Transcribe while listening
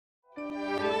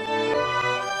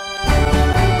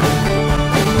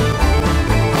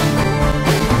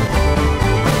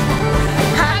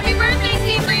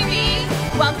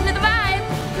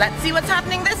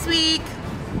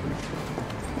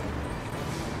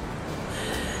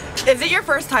Is it your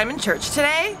first time in church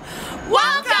today?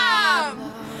 Welcome!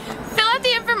 Fill out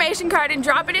the information card and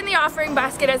drop it in the offering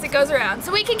basket as it goes around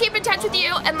so we can keep in touch with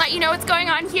you and let you know what's going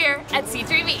on here at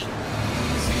C3V.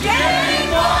 Get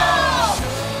involved!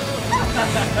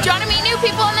 Do you want to meet new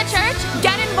people in the church?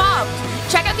 Get involved!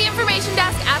 Check out the information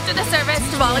desk after the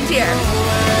service to volunteer.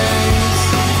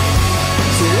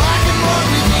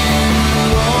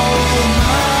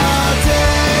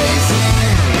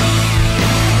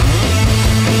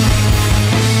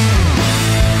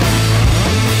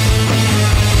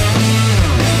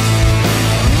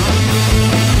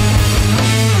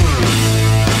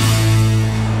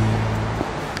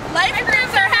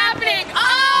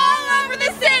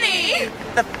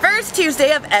 The first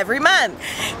Tuesday of every month.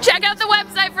 Check out the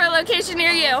website for a location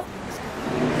near you.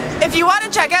 If you want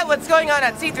to check out what's going on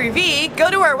at C3V,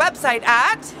 go to our website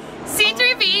at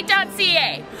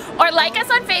c3v.ca or like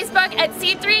us on Facebook at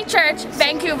C3 Church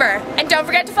Vancouver. And don't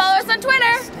forget to follow us on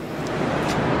Twitter.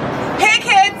 Hey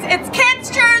kids, it's Kids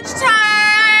Church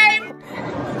time!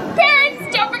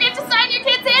 Parents, don't forget to sign your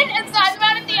kids in and sign them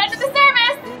out at the end of the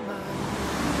service.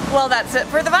 Well, that's it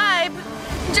for the vibe.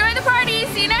 Enjoy the party.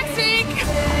 See you next week.